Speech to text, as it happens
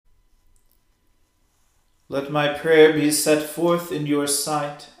Let my prayer be set forth in your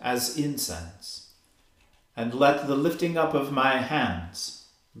sight as incense, and let the lifting up of my hands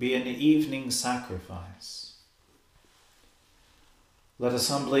be an evening sacrifice. Let us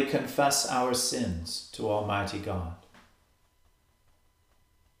humbly confess our sins to Almighty God.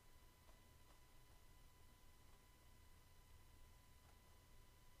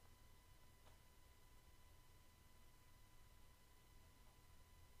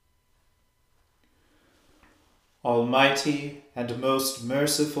 Almighty and most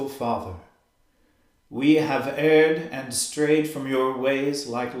merciful Father, we have erred and strayed from your ways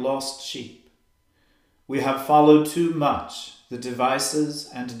like lost sheep. We have followed too much the devices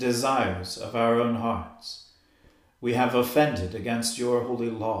and desires of our own hearts. We have offended against your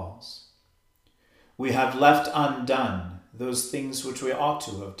holy laws. We have left undone those things which we ought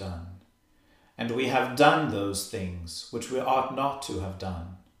to have done, and we have done those things which we ought not to have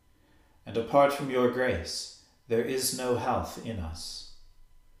done. And apart from your grace, there is no health in us.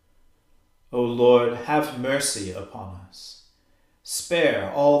 O Lord, have mercy upon us.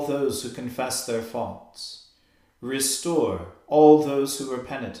 Spare all those who confess their faults. Restore all those who are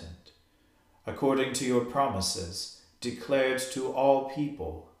penitent, according to your promises declared to all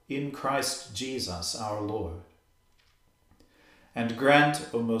people in Christ Jesus our Lord. And grant,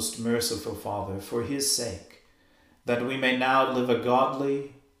 O most merciful Father, for his sake, that we may now live a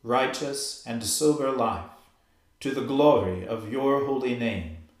godly, righteous, and sober life, to the glory of your holy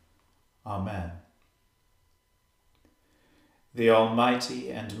name. Amen. The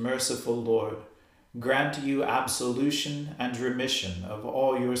Almighty and merciful Lord grant you absolution and remission of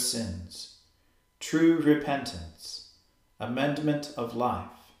all your sins, true repentance, amendment of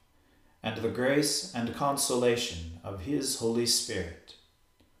life, and the grace and consolation of his Holy Spirit.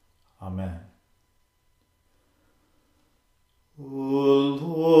 Amen. O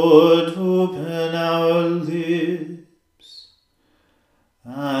Lord, open our lips,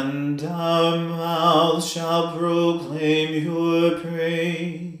 and our mouth shall proclaim your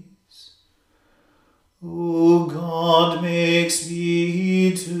praise. O God, make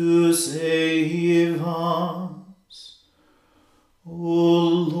speed to save us. O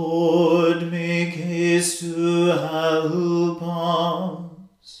Lord, make haste to help us.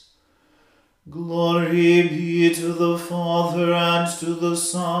 Glory be to the Father, and to the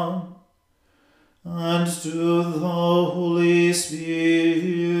Son, and to the Holy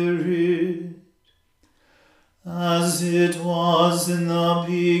Spirit, as it was in the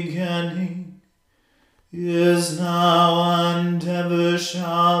beginning, is now, and ever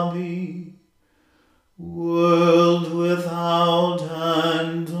shall be, world without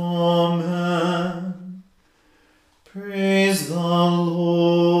end. Amen. Praise the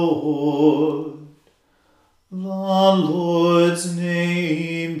Lord. The Lord's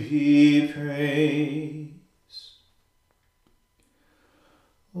name be praised.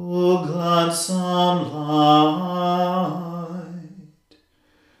 O gladsome light,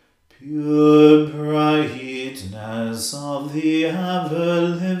 pure brightness of the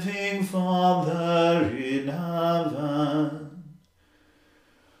ever-living Father in heaven,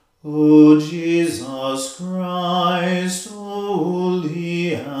 O Jesus Christ,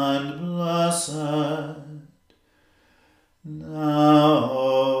 holy and blessed, now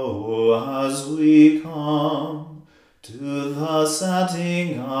as we come to the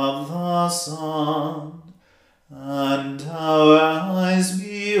setting of the sun, and our eyes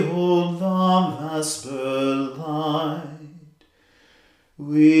behold the vesper light,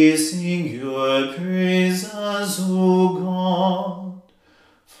 we sing your praises, O God,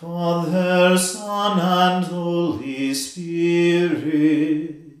 Father, Son, and Holy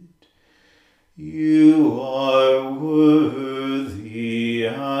Spirit. You are worthy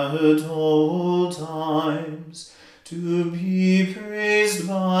at all times to be praised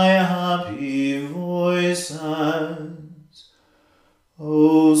by happy voices.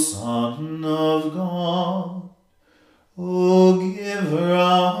 O Son of God, O Giver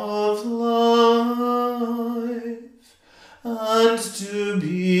of life, and to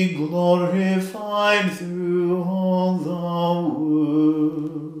be glorified through all the world.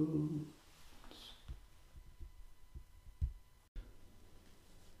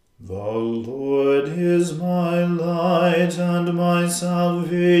 The Lord is my light and my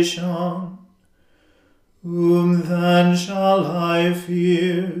salvation. Whom then shall I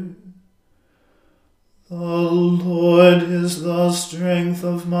fear? The Lord is the strength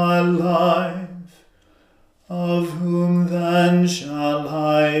of my life. Of whom then shall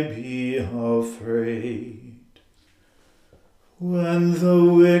I be afraid? When the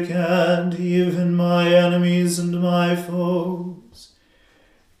wicked, even my enemies and my foes,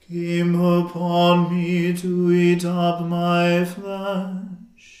 came upon me to eat up my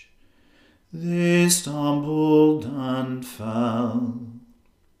flesh. They stumbled and fell.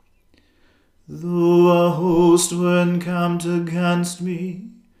 Though a host were encamped against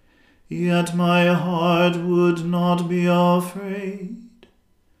me, yet my heart would not be afraid.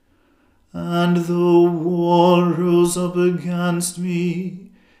 And though war rose up against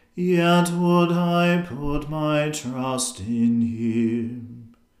me, yet would I put my trust in him.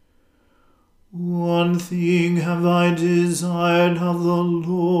 One thing have I desired of the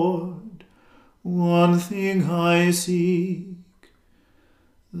Lord, one thing I seek,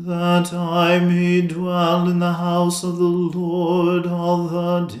 that I may dwell in the house of the Lord all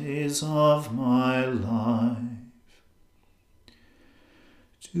the days of my life,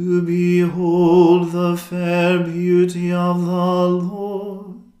 to behold the fair beauty of the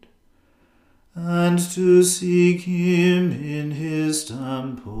Lord, and to seek him in his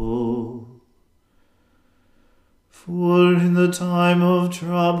temple. For in the time of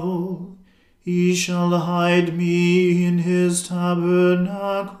trouble he shall hide me in his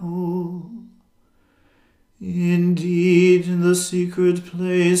tabernacle. Indeed, in the secret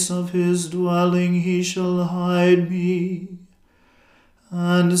place of his dwelling he shall hide me,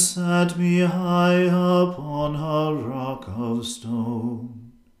 and set me high upon a rock of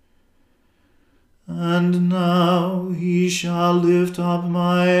stone. And now he shall lift up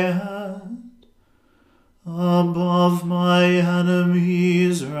my head above my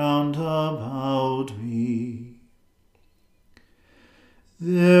enemies round about me.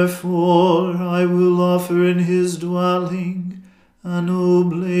 Therefore I will offer in his dwelling an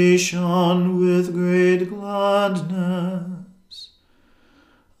oblation with great gladness.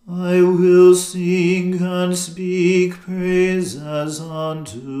 I will sing and speak praises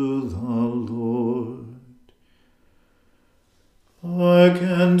unto the Lord.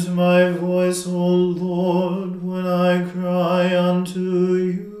 Hearken to my voice, O Lord, when I cry unto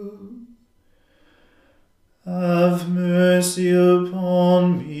you. Have mercy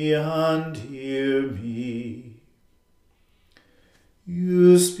upon me and hear me.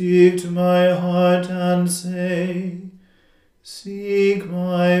 You speak to my heart and say, seek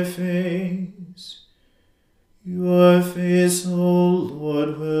my face. Your face, O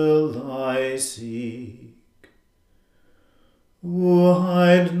Lord, will I seek. O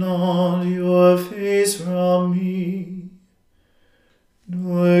hide not your face from me,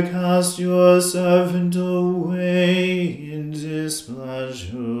 nor cast your servant away in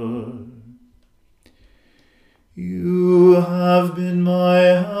displeasure. You have been my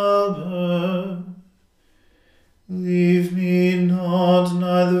helper. Leave me not,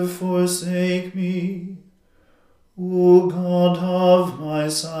 neither forsake me, O God of my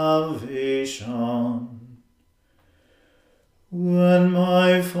salvation. When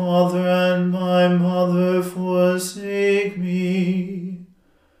my father and my mother forsake me,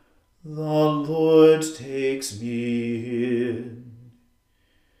 the Lord takes me in.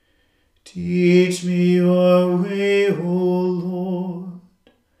 Teach me your way, O Lord,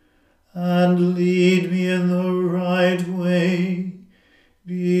 and lead me in the right way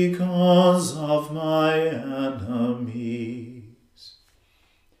because of my enemies.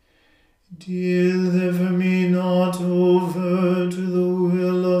 Deliver me not over to the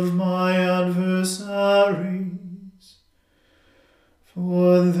will of my adversaries,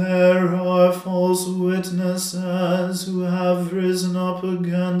 for there are false witnesses who have risen up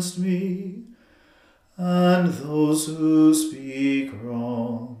against me, and those who speak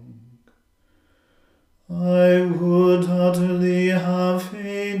wrong. I would utterly have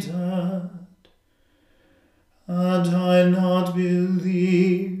fainted, had I not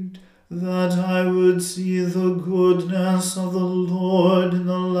believed that I would see the goodness of the Lord in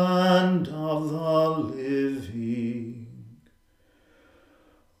the land of the living.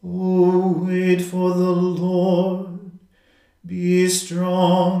 O wait for the Lord, be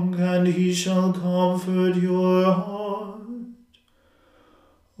strong, and he shall comfort your heart.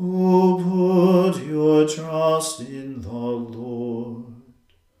 O put your trust in the Lord.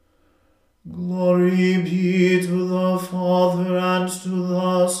 Glory be to the Father, and to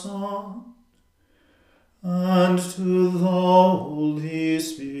the Son, and to the Holy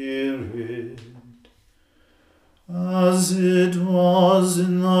Spirit, as it was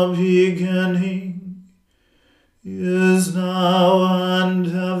in the beginning, is now, and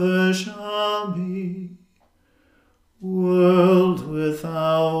ever shall be, world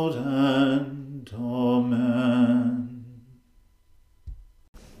without end. Amen.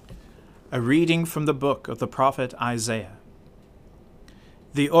 A reading from the book of the prophet Isaiah.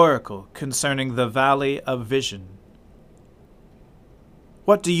 The oracle concerning the valley of vision.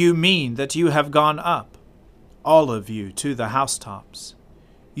 What do you mean that you have gone up, all of you, to the housetops?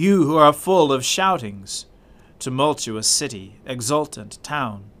 You who are full of shoutings, tumultuous city, exultant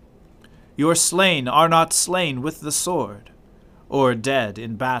town. Your slain are not slain with the sword, or dead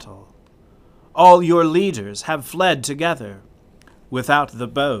in battle. All your leaders have fled together. Without the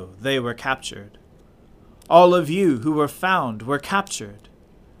bow they were captured. All of you who were found were captured,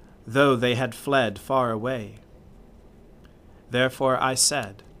 though they had fled far away. Therefore I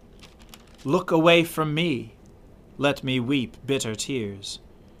said, Look away from me, let me weep bitter tears.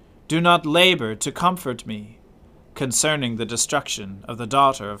 Do not labor to comfort me concerning the destruction of the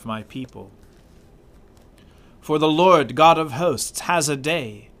daughter of my people. For the Lord God of hosts has a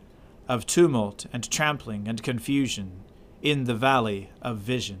day of tumult and trampling and confusion in the valley of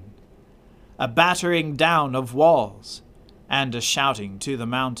vision, a battering down of walls, and a shouting to the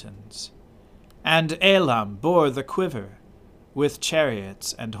mountains. And Elam bore the quiver, with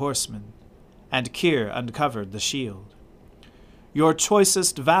chariots and horsemen, and Kir uncovered the shield. Your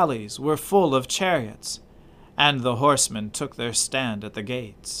choicest valleys were full of chariots, and the horsemen took their stand at the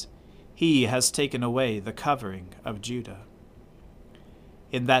gates. He has taken away the covering of Judah.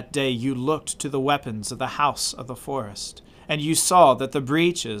 In that day you looked to the weapons of the house of the forest, and you saw that the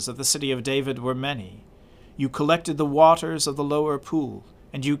breaches of the city of David were many. You collected the waters of the lower pool,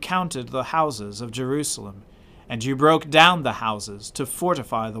 and you counted the houses of Jerusalem, and you broke down the houses to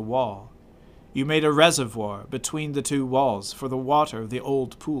fortify the wall. You made a reservoir between the two walls for the water of the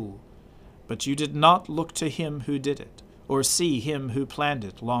old pool, but you did not look to him who did it, or see him who planned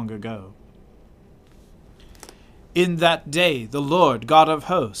it long ago. In that day the Lord God of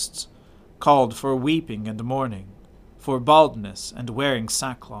hosts called for weeping and mourning, for baldness and wearing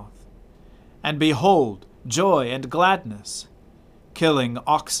sackcloth. And behold, joy and gladness, killing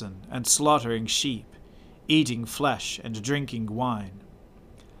oxen and slaughtering sheep, eating flesh and drinking wine.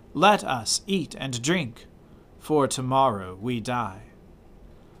 Let us eat and drink, for tomorrow we die.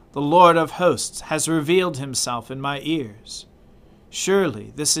 The Lord of hosts has revealed himself in my ears.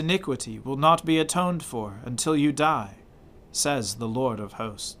 Surely this iniquity will not be atoned for until you die, says the Lord of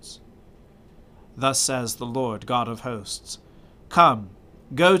hosts. Thus says the Lord God of hosts, Come,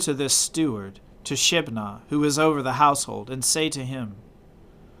 go to this steward, to Shebna, who is over the household, and say to him,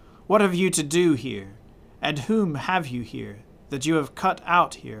 What have you to do here, and whom have you here, that you have cut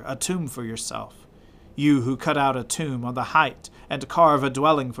out here a tomb for yourself, you who cut out a tomb on the height, and carve a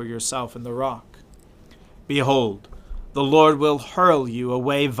dwelling for yourself in the rock? Behold, the Lord will hurl you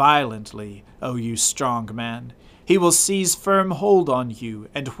away violently, O you strong man. He will seize firm hold on you,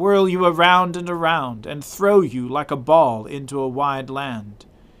 and whirl you around, and throw you like a ball into a wide land.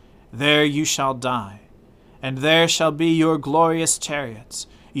 There you shall die, and there shall be your glorious chariots,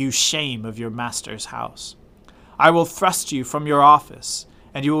 you shame of your master's house. I will thrust you from your office,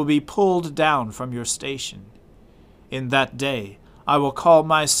 and you will be pulled down from your station. In that day I will call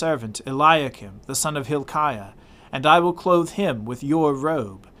my servant Eliakim, the son of Hilkiah, and I will clothe him with your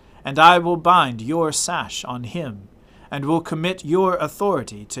robe, and I will bind your sash on him, and will commit your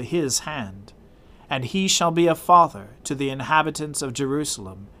authority to his hand. And he shall be a father to the inhabitants of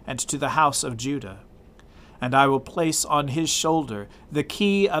Jerusalem, and to the house of Judah. And I will place on his shoulder the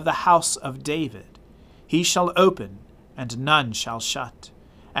key of the house of David. He shall open, and none shall shut,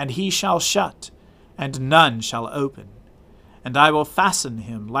 and he shall shut, and none shall open. And I will fasten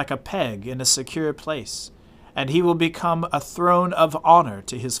him like a peg in a secure place, and he will become a throne of honor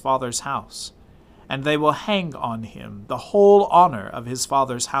to his father's house. And they will hang on him the whole honor of his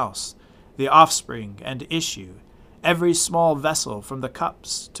father's house, the offspring and issue, every small vessel from the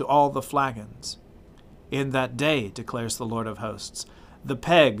cups to all the flagons. In that day, declares the Lord of hosts, the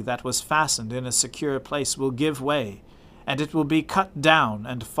peg that was fastened in a secure place will give way, and it will be cut down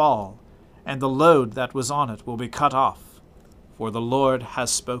and fall, and the load that was on it will be cut off, for the Lord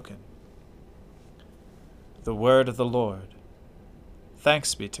has spoken. The word of the Lord.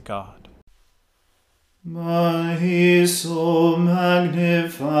 Thanks be to God. My soul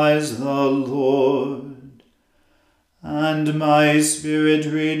magnifies the Lord, and my spirit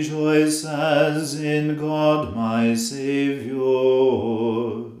rejoices in God my Saviour.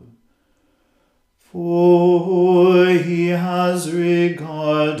 For he has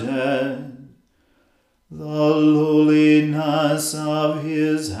regarded the lowliness of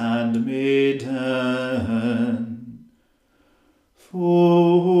his handmaiden.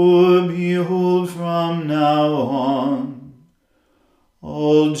 For behold, from now on,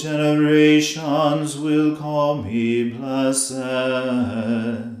 all generations will call me blessed.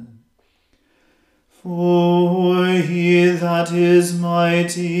 For he that is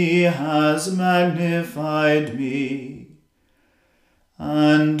mighty has magnified me,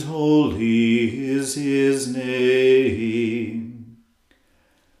 and holy is his name.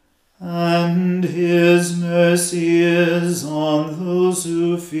 And his mercy is on those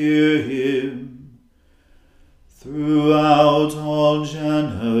who fear him throughout all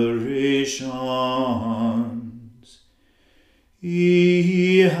generations.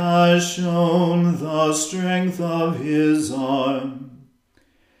 He has shown the strength of his arm.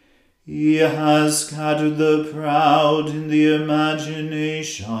 He has scattered the proud in the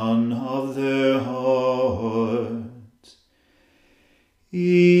imagination of their hearts.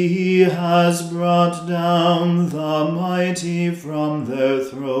 He has brought down the mighty from their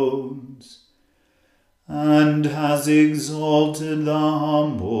thrones, and has exalted the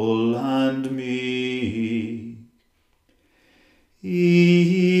humble and meek.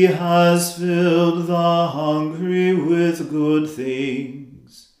 He has filled the hungry with good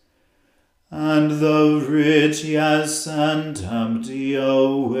things, and the rich he has sent empty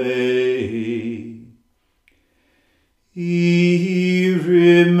away. He,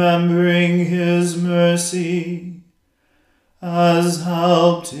 remembering his mercy, has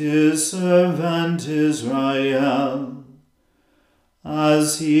helped his servant Israel,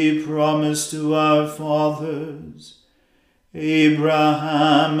 as he promised to our fathers,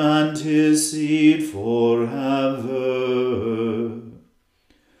 Abraham and his seed forever.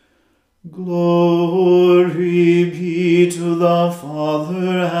 Glory be to the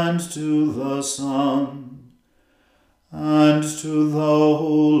Father and to the Son and to the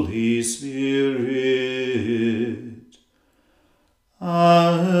Holy Spirit,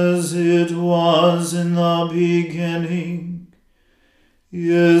 as it was in the beginning,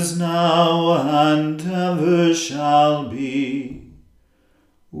 is now, and ever shall be,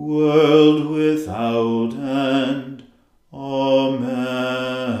 world without end. Amen.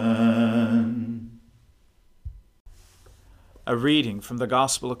 A reading from the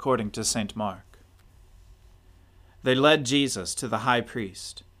Gospel according to St. Mark. They led Jesus to the high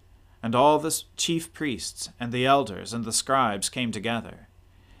priest, and all the chief priests and the elders and the scribes came together.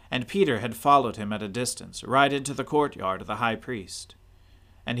 And Peter had followed him at a distance, right into the courtyard of the high priest.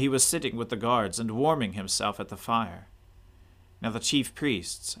 And he was sitting with the guards and warming himself at the fire. Now the chief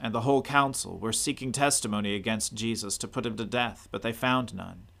priests and the whole council were seeking testimony against Jesus to put him to death, but they found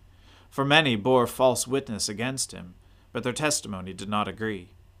none. For many bore false witness against him, but their testimony did not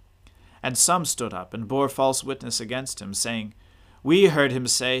agree. And some stood up and bore false witness against him, saying, "We heard him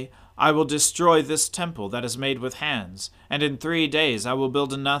say, 'I will destroy this temple that is made with hands, and in 3 days I will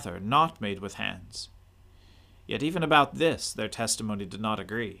build another, not made with hands.' Yet even about this their testimony did not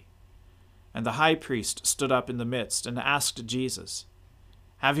agree. And the high priest stood up in the midst and asked Jesus,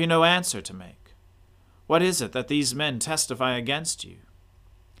 'Have you no answer to make? What is it that these men testify against you?'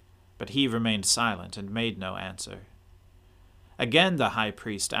 But he remained silent and made no answer. Again the high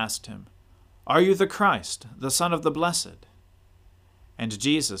priest asked him, 'Are you the Christ, the Son of the Blessed?' And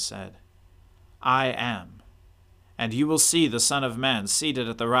Jesus said, 'I am. And you will see the Son of Man seated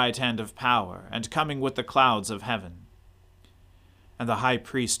at the right hand of power, and coming with the clouds of heaven.' And the high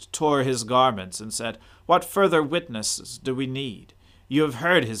priest tore his garments and said, 'What further witnesses do we need? You have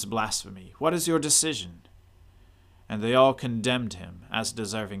heard his blasphemy. What is your decision?' And they all condemned him as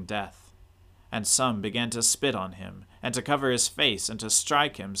deserving death. And some began to spit on him, and to cover his face, and to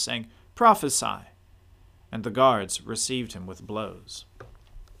strike him, saying, 'Prophesy!' And the guards received him with blows.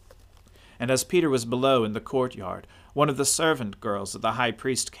 And as Peter was below in the courtyard, one of the servant girls of the high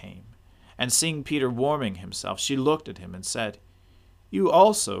priest came, and seeing Peter warming himself, she looked at him and said, 'You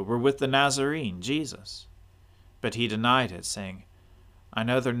also were with the Nazarene, Jesus.' But he denied it, saying, 'I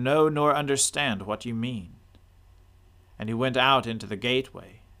neither know nor understand what you mean.' And he went out into the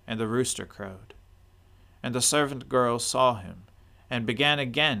gateway, and the rooster crowed. And the servant girl saw him, and began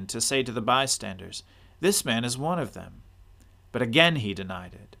again to say to the bystanders, 'This man is one of them.' But again he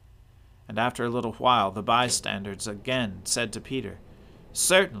denied it. And after a little while the bystanders again said to Peter,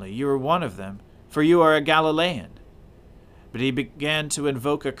 'Certainly you are one of them, for you are a Galilean.' But he began to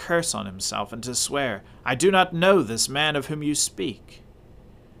invoke a curse on himself and to swear, 'I do not know this man of whom you speak.'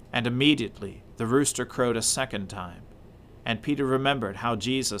 And immediately the rooster crowed a second time. And Peter remembered how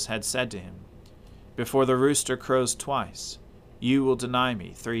Jesus had said to him, 'Before the rooster crows twice, you will deny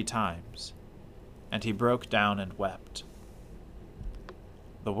me 3 times.' And he broke down and wept."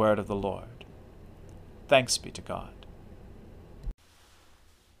 The word of the Lord. Thanks be to God.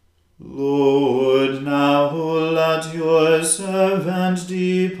 Lord, now let your servant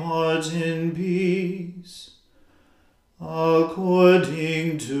depart in peace,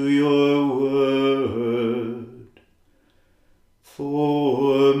 according to your word.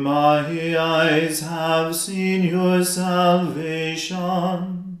 For my eyes have seen your salvation,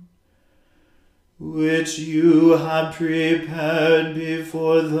 which you have prepared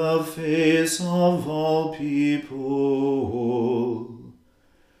before the face of all people,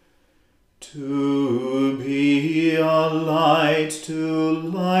 to be a light to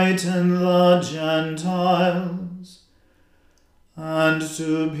lighten the Gentiles, and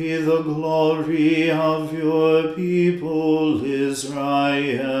to be the glory of your people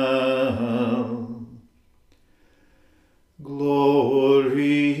Israel.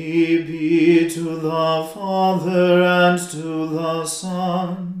 Glory be to the Father and to the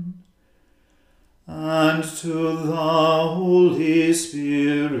Son and to the Holy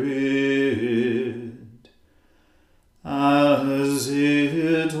Spirit, as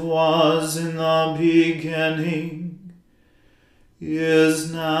it was in the beginning,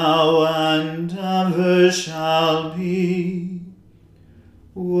 is now, and ever shall be,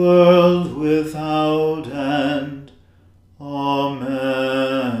 world without end. Amen.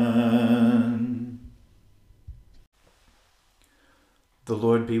 The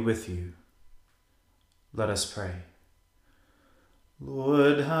Lord be with you. Let us pray.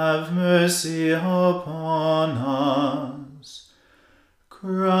 Lord, have mercy upon us.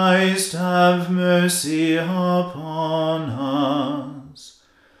 Christ, have mercy upon us.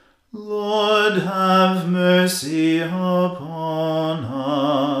 Lord, have mercy upon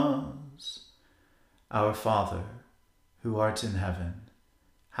us. Our Father, who art in heaven,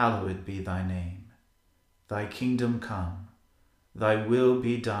 hallowed be thy name. Thy kingdom come, thy will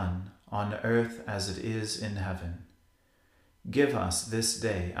be done on earth as it is in heaven. Give us this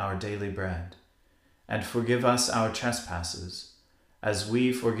day our daily bread, and forgive us our trespasses, as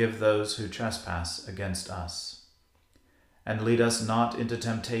we forgive those who trespass against us. And lead us not into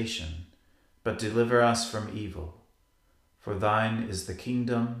temptation, but deliver us from evil. For thine is the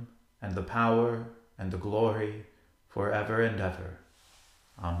kingdom, and the power, and the glory, forever and ever.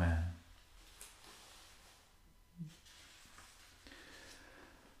 Amen.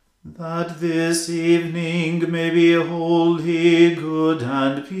 That this evening may be wholly good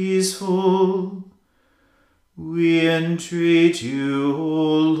and peaceful, we entreat you,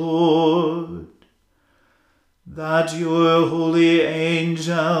 O Lord, that your holy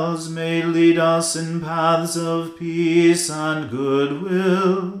angels may lead us in paths of peace and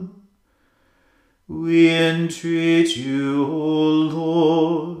goodwill. We entreat you, O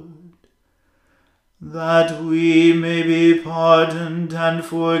Lord, that we may be pardoned and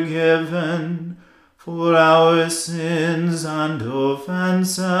forgiven for our sins and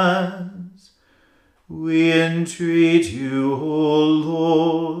offenses. We entreat you, O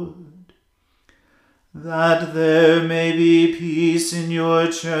Lord, that there may be peace in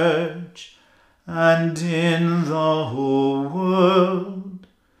your church and in the whole world.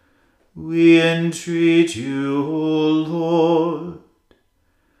 We entreat you, O Lord,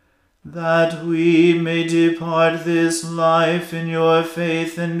 that we may depart this life in your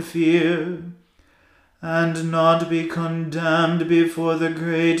faith and fear, and not be condemned before the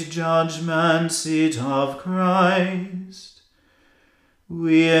great judgment seat of Christ.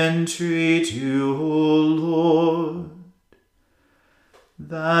 We entreat you, O Lord,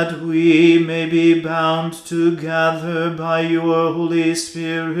 that we may be bound together by your Holy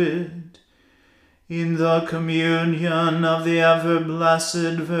Spirit in the communion of the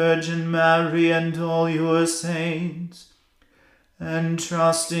ever-blessed Virgin Mary and all your saints,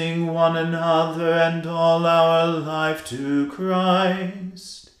 entrusting one another and all our life to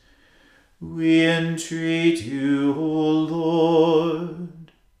Christ. We entreat you, O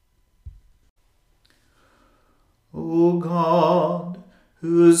Lord. O God,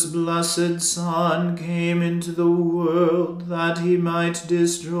 whose blessed Son came into the world that he might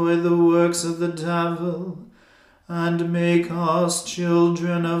destroy the works of the devil and make us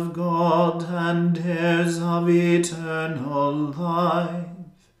children of God and heirs of eternal life,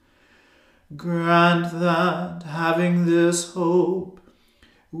 grant that, having this hope,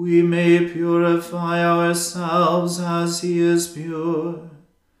 we may purify ourselves as he is pure,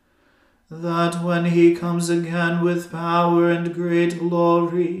 that when he comes again with power and great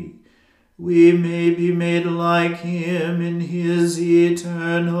glory, we may be made like him in his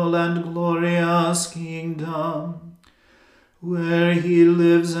eternal and glorious kingdom, where he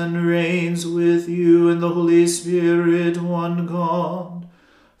lives and reigns with you in the Holy Spirit, one God,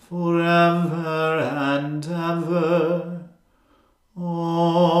 forever and ever.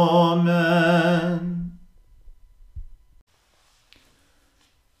 Amen.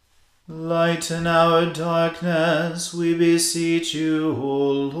 Lighten our darkness, we beseech you,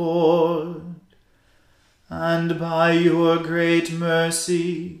 O Lord, and by your great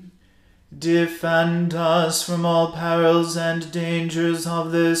mercy, defend us from all perils and dangers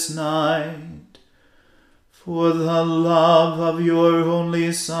of this night. For the love of your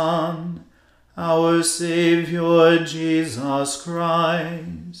only Son, our Saviour Jesus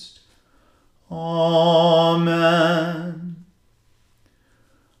Christ. Amen.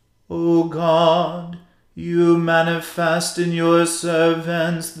 O God, you manifest in your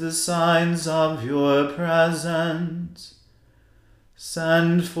servants the signs of your presence.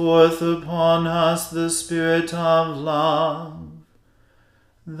 Send forth upon us the Spirit of love,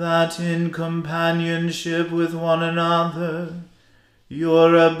 that in companionship with one another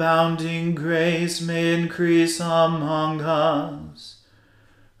your abounding grace may increase among us.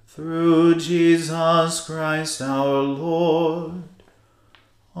 Through Jesus Christ our Lord.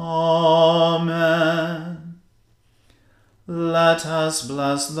 Amen. Let us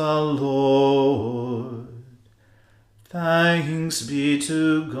bless the Lord. Thanks be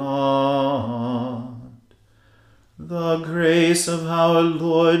to God. The grace of our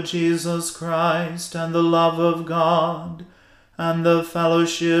Lord Jesus Christ, and the love of God, and the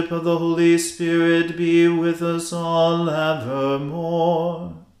fellowship of the Holy Spirit be with us all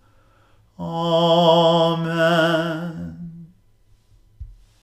evermore. Amen.